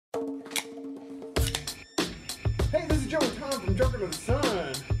from Drunk Under the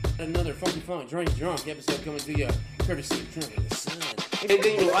Sun. Another funky funk, drunk episode coming to you courtesy of Drunk Under the Sun. And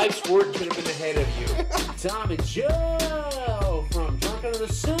then your life's work could have been ahead of you. Tom and Joe from Drunk Under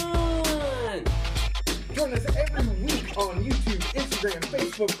the Sun. Join us every week on YouTube, Instagram,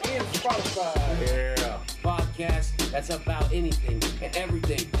 Facebook, and Spotify. Yeah. Podcast that's about anything and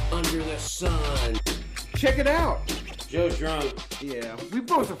everything under the sun. Check it out. Joe's drunk. Yeah, we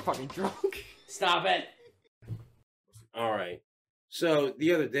both are fucking drunk. Stop it. All right. So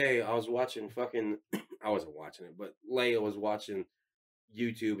the other day I was watching I wasn't watching it, but Leia was watching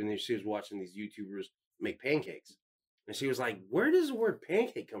YouTube, and then she was watching these YouTubers make pancakes. And she was like, "Where does the word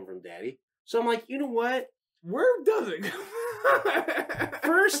pancake come from, Daddy?" So I'm like, you know what? Where does it go?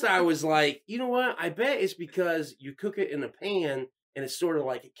 First I was like, you know what? I bet it's because you cook it in a pan and it's sort of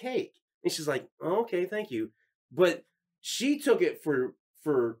like a cake. And she's like, oh, okay, thank you. But she took it for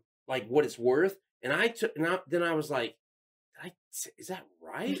like what it's worth. And then I was like, is that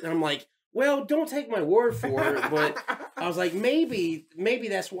right? And I'm like, well, don't take my word for it. But I was like, maybe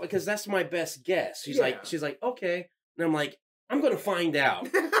that's what, because that's my best guess. She's like, okay. And I'm like, I'm going to find out.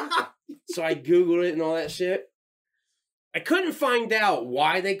 So I Googled it and all that shit. I couldn't find out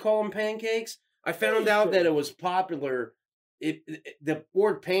why they call them pancakes. I found out that it was popular. The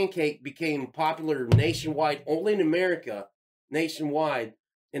word pancake became popular nationwide, only in America, nationwide,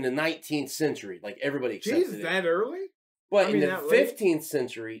 in the 19th century. Like, everybody accepted it. That early? But in the 15th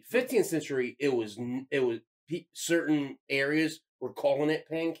century, it was certain areas were calling it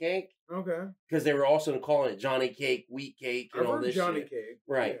pancake. Okay. Because they were also calling it Johnny cake, wheat cake, and all this Johnny shit. cake.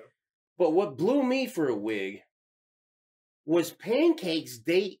 Right. Yeah. But what blew me for a wig was pancakes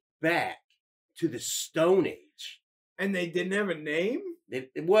date back to the Stone Age. And they didn't have a name? They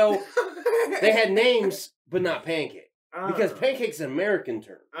had names, but not pancake. Because pancake's an American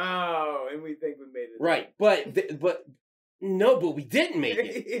term. Oh, and we think we made it. Right. But we didn't make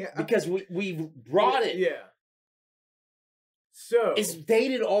it. Yeah. Because we brought it. Yeah. So it's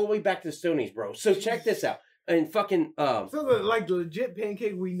dated all the way back to the Stone Age, bro. So check this out. And fucking so the legit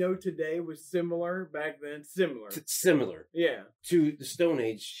pancake we know today was similar back then. Similar. Yeah. To the Stone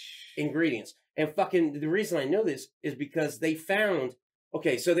Age ingredients. And fucking the reason I know this is because they found when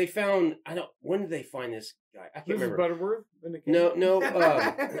did they find this guy? I can't remember. Butterworth? No,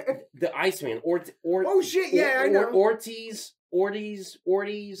 the Iceman. Oh shit, yeah, I know. Ortiz.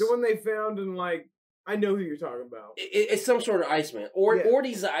 The one they found in, like, I know who you're talking about. It's some sort of Iceman.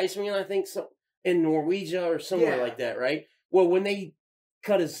 Ortiz the Iceman, I think, in Norwegia or somewhere like that, right? Well, when they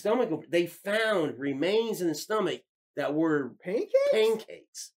cut his stomach open, they found remains in his stomach that were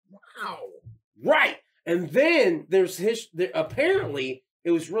pancakes. Wow. Right. And then apparently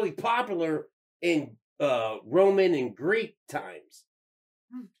it was really popular in Roman and Greek times.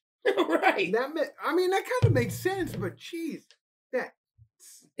 Right. That kind of makes sense, but geez,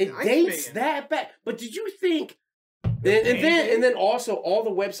 it dates that back. But did you think? And then also all the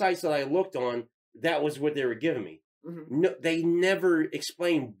websites that I looked on, that was what they were giving me. Mm-hmm. No, they never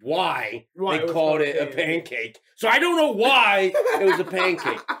explained why they called it a pancake. So I don't know why it was a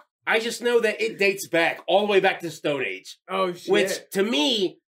pancake. I just know that it dates back all the way back to the Stone Age. Oh shit! Which to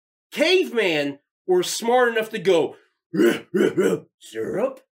me, cavemen were smart enough to go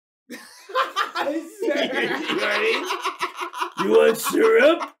syrup. You ready? You want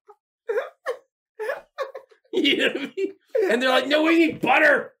syrup? You know what I mean? And they're like, no, we need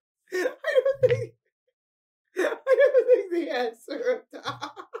butter. I don't think they had syrup.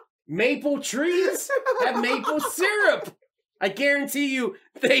 Maple trees have maple syrup. I guarantee you,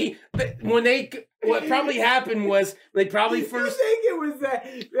 what probably happened was they probably first. You think it was that?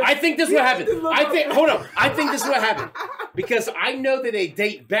 I think this is what happened. I think this is what happened because I know that they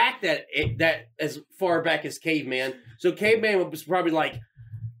date back that as far back as caveman. So caveman was probably like,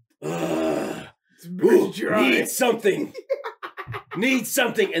 need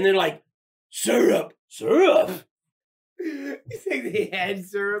something, and they're like, syrup. You think they had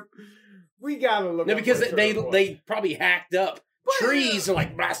syrup? We gotta look. No, because they probably hacked up trees and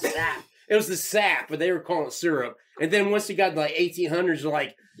like sap. It was the sap, but they were calling it syrup. And then once you got to like 1800s, they're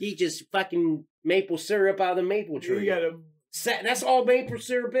like, you just fucking maple syrup out of the maple tree. You gotta sap. That's all maple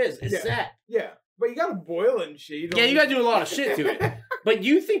syrup is. It's sap. Yeah, but you gotta boil it and shit. You gotta do a lot of shit to it. But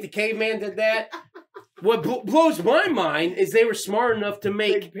you think the caveman did that? What blows my mind is they were smart enough to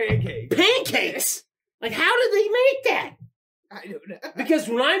make pancakes. Like, how did they make that? I don't know. Because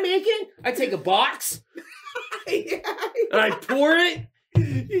when I make it, I take a box and I pour it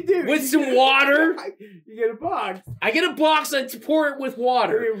You do. With some water. You get a box. I get a box and pour it with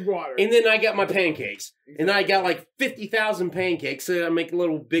water. And then I got my pancakes. Exactly. And I got like 50,000 pancakes. So I make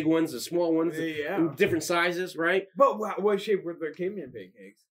little big ones and small ones. Yeah. Different sizes, right? But what shape were the caveman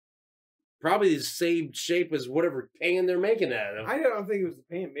pancakes? Probably the same shape as whatever pan they're making out of. I don't think it was the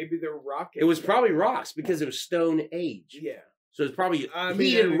pan. Maybe they were rock. It was probably rocks because it was Stone Age. Yeah. So it's probably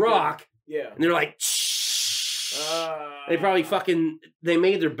heated rock. Yeah. And they're like, they probably they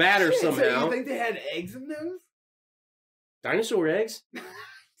made their batter somehow. So you think they had eggs in those? Dinosaur eggs?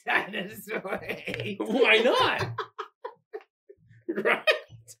 Dinosaur eggs. Why not? Right?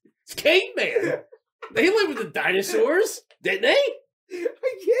 It's caveman. They lived with the dinosaurs, didn't they? I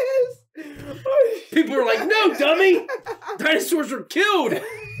guess. People are like, no, dummy. Dinosaurs were killed.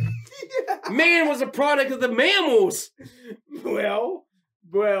 Yeah. Man was a product of the mammals. Well.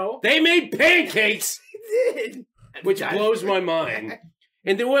 They made pancakes. They did. Which blows my mind.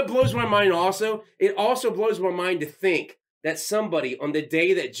 And then what blows my mind also, it also blows my mind to think that somebody on the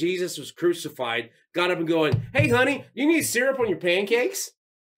day that Jesus was crucified got up and going, hey, honey, you need syrup on your pancakes?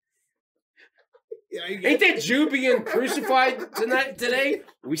 Yeah, ain't that Jew being crucified today?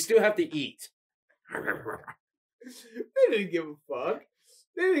 We still have to eat. They didn't give a fuck.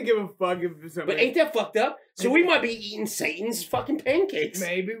 They didn't give a fuck if somebody... But ain't that fucked up? So we might be eating Satan's fucking pancakes.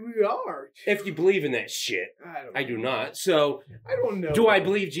 Maybe we are. If you believe in that shit. I do not. So... I don't know. Do I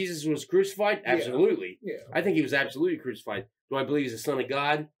believe Jesus was crucified? Absolutely. Yeah. I think he was absolutely crucified. Do I believe he's the Son of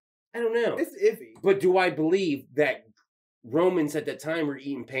God? I don't know. It's iffy. But do I believe that Romans at that time were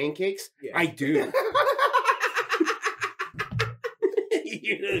eating pancakes? Yeah. I do.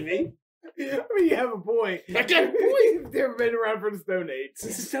 You know what I mean? I mean, you have a point. I got a point. They've been around for the Stone Age.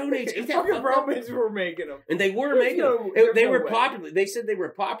 Since the Stone Age. Fucking Romans were making them. And they were making them. They were popular. They said they were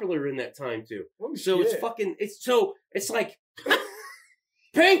popular in that time, too. Oh, so shit. It's like,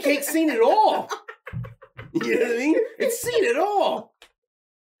 Pancake's seen it all. You know what I mean? It's seen it all.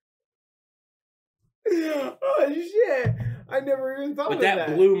 Oh, shit. I never even thought of that. But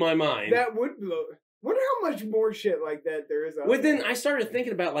that blew my mind. That would blow. Wonder how much more shit like that there is out there. Then I started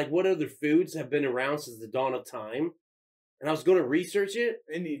thinking about like what other foods have been around since the dawn of time. And I was going to research it.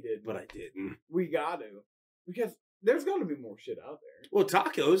 And you did. But I didn't. We got to. Because there's got to be more shit out there. Well,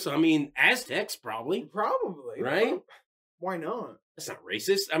 tacos. I mean, Aztecs probably. Probably. Right? Why not? That's not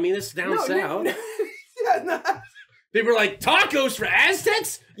racist. I mean, it's down south. No. Yeah, no. People are like, tacos for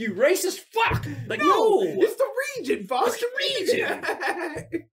Aztecs? You racist fuck. Like, no. It's the region, fuck. It's the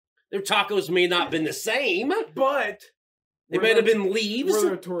region. Their tacos may not have been the same. But. They might have been leaves. Were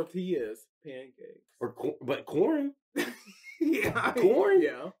there tortillas, pancakes. But corn. Yeah. Corn?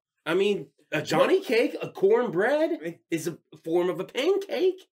 Yeah. I mean, a Johnny cake, a cornbread is a form of a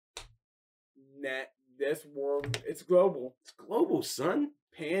pancake. This world, it's global. It's global, son.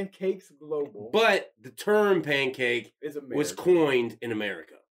 Pancakes global. But the term pancake was coined in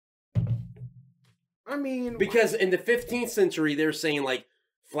America. I mean... Because in the 15th century, they're saying like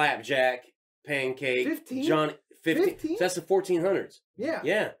flapjack, pancake, 15? Johnny... 15? So that's the 1400s. Yeah.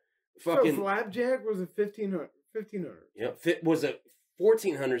 Yeah. Fucking... So flapjack was a 1500. Yeah. Was a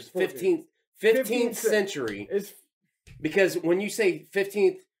 1400s, 15th century. Because when you say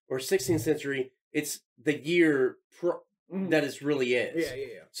 15th or 16th century, it's the year... that it really is.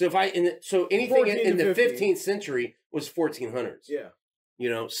 Yeah. So anything in the 15th century was 1400s. Yeah. You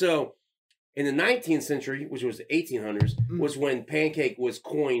know, so in the 19th century, which was the 1800s, was when pancake was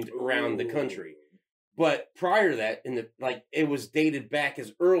coined around the country. But prior to that, it was dated back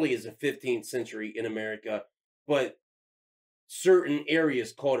as early as the 15th century in America, but certain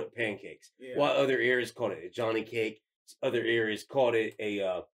areas called it pancakes, while other areas called it a Johnny cake, other areas called it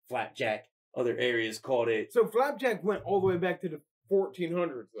a flapjack. Other areas called it... So flapjack went all the way back to the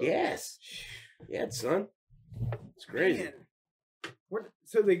 1400s, though. Yes. Yeah, son. It's crazy. Man.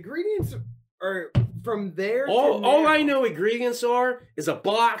 So the ingredients are from there all I know ingredients is a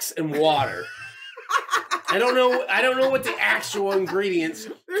box and water. I don't know what the actual ingredients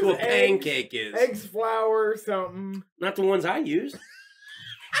to a pancake is. Eggs, flour, something. Not the ones I use.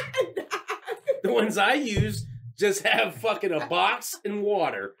 The ones I use just have fucking a box and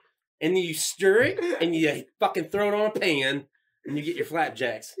water. And then you stir it, and you fucking throw it on a pan, and you get your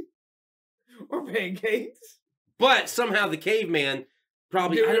flapjacks. Or pancakes. But somehow the caveman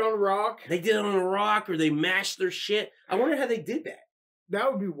probably... Did it on a rock? They did it on a rock, or they mashed their shit. I wonder how they did that.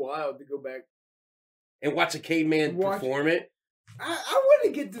 That would be wild to go back. And watch a caveman perform it. I want to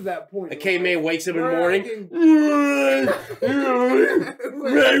get to that point. A caveman wakes up in the morning.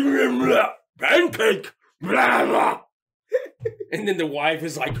 Pancake! Blah, blah. And then the wife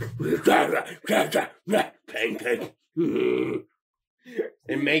is like, pancake.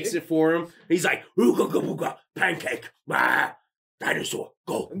 and makes it for him. He's like, ooga ooga ooga, pancake, bah, dinosaur,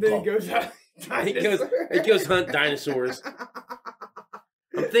 go. And then go. he goes out. He goes hunt dinosaurs.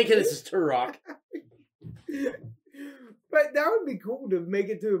 I'm thinking this is Turok. But that would be cool to make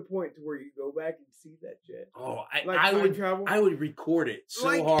it to a point to where you go back and see that shit. Oh, Like I time would travel. I would record it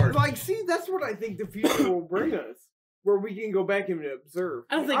so hard. Like, see, that's what I think the future will bring us, where we can go back and observe.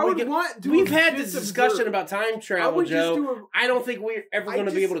 I don't think we've had this discussion about time travel, Joe. I don't think we're ever going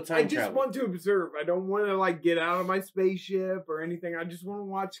to be able to time travel. I just want to observe. I don't want to like get out of my spaceship or anything. I just want to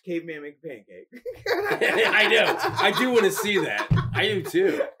watch Caveman make a pancake. I know. I do want to see that. I do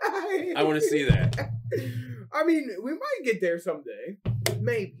too. I want to see that. I mean, we might get there someday.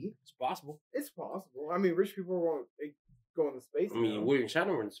 Maybe. It's possible. It's possible. I mean, rich people won't go into space. I mean, William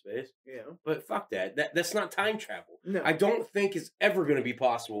Shatner went into space. Yeah. But fuck that. That's not time travel. No. I don't think it's ever going to be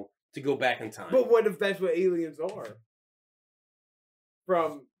possible to go back in time. But what if that's what aliens are?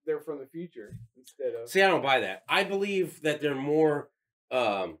 They're from the future instead of... See, I don't buy that. I believe that they're more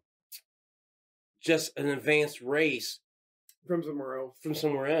just an advanced race from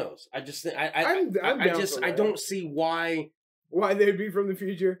somewhere else. I just think I don't see why they'd be from the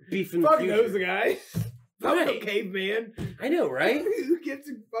future. Fuck those guys. Fuck Right. the caveman. I know, right? Who gives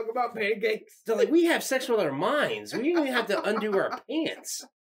a fuck about pancakes? So like we have sex with our minds. We don't even have to undo our pants.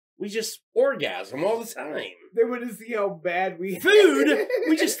 We just orgasm all the time. They want to see how bad food.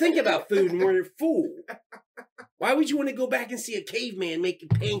 We just think about food and we're full. Why would you want to go back and see a caveman making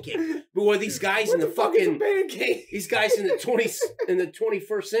pancake? But what these guys in the fucking pancake? These guys in the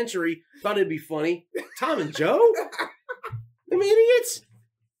 21st century thought it'd be funny. Tom and Joe? Them idiots?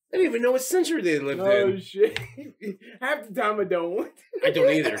 I didn't even know what century they lived in. Oh shit! Half the time I don't. I don't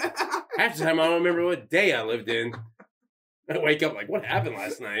either. Half the time I don't remember what day I lived in. I wake up like, what happened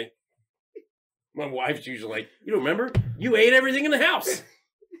last night? My wife's usually like, you don't remember? You ate everything in the house.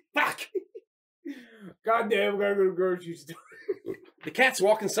 Fuck. God damn, we gotta go to the grocery store. The cat's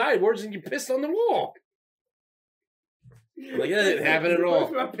walking sideways and you pissed on the wall. Like, that didn't happen at all.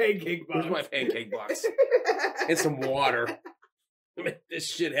 Where's my pancake box? Where's my pancake box? And some water. Make this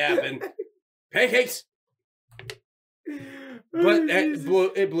shit happen. Pancakes! But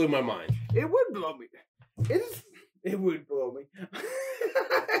it blew my mind. It would blow me. It would blow me.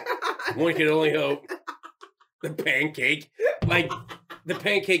 One can only hope. The pancake. Like, the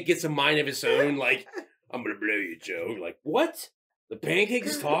pancake gets a mind of its own. Like, I'm gonna blow you, Joe. Like, what? The pancake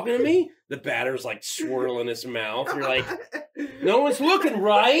is talking to me? The batter's like swirling his mouth. You're like, no one's looking,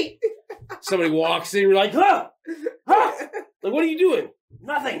 right? Somebody walks in, you're like, huh? Huh? Like, what are you doing?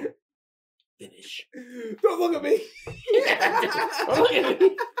 Nothing. Finish. Don't look at me. Don't look at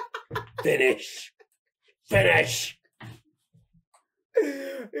me. Finish. Finish.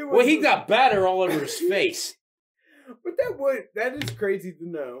 Well, he got batter all over his face. But that is crazy to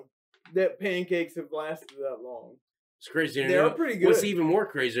know that pancakes have lasted that long. It's crazy to know. They are pretty good. What's even more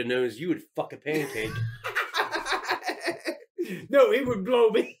crazy to know is you would fuck a pancake. No, it would blow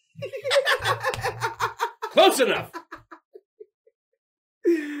me. Close enough.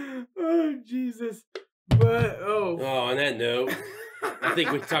 Oh, Jesus. But, on that note, I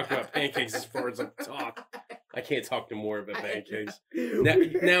think we talked about pancakes as far as I can talk. I can't talk no more about pancakes.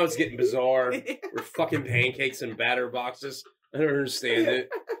 Now it's getting bizarre. We're fucking pancakes in batter boxes. I don't understand it.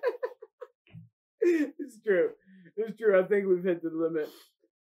 It's true. It's true. I think we've hit the limit.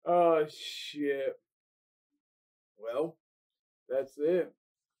 Oh, shit. Well, that's it.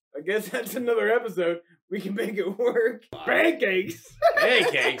 I guess that's another episode. We can make it work. Pancakes.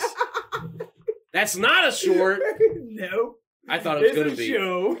 Pancakes? That's not a short. No. I thought it was going to be.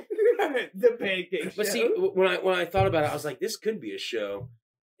 Show. The pancake show. But see, when I thought about it, I was like, this could be a show.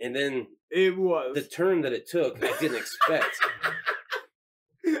 And then it was. The turn that it took, I didn't expect.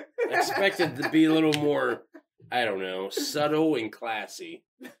 I expected to be a little more, I don't know, subtle and classy.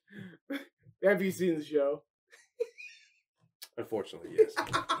 Have you seen the show? Unfortunately, yes.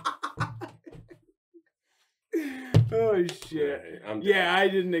 Oh, shit. Right, yeah, I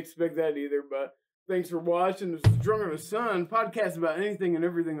didn't expect that either, but thanks for watching. This is Drunk Under the Sun, podcast about anything and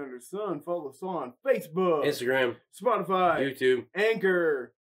everything under the sun. Follow us on Facebook, Instagram, Spotify, YouTube,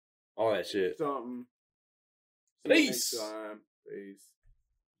 Anchor, all that shit. Something. Peace. Peace.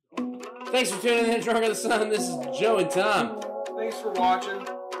 Thanks for tuning in to Drunk Under the Sun. This is Joe and Tom. Thanks for watching.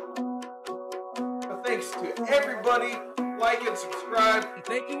 Thanks to everybody. Like and subscribe. And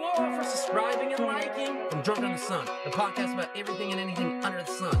thank you all for subscribing and liking. From Drunk Under the Sun, the podcast about everything and anything under the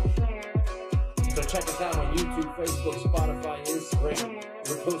sun. So check us out on YouTube, Facebook, Spotify, Instagram.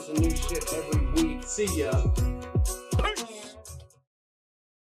 We're posting new shit every week. See ya. Peace.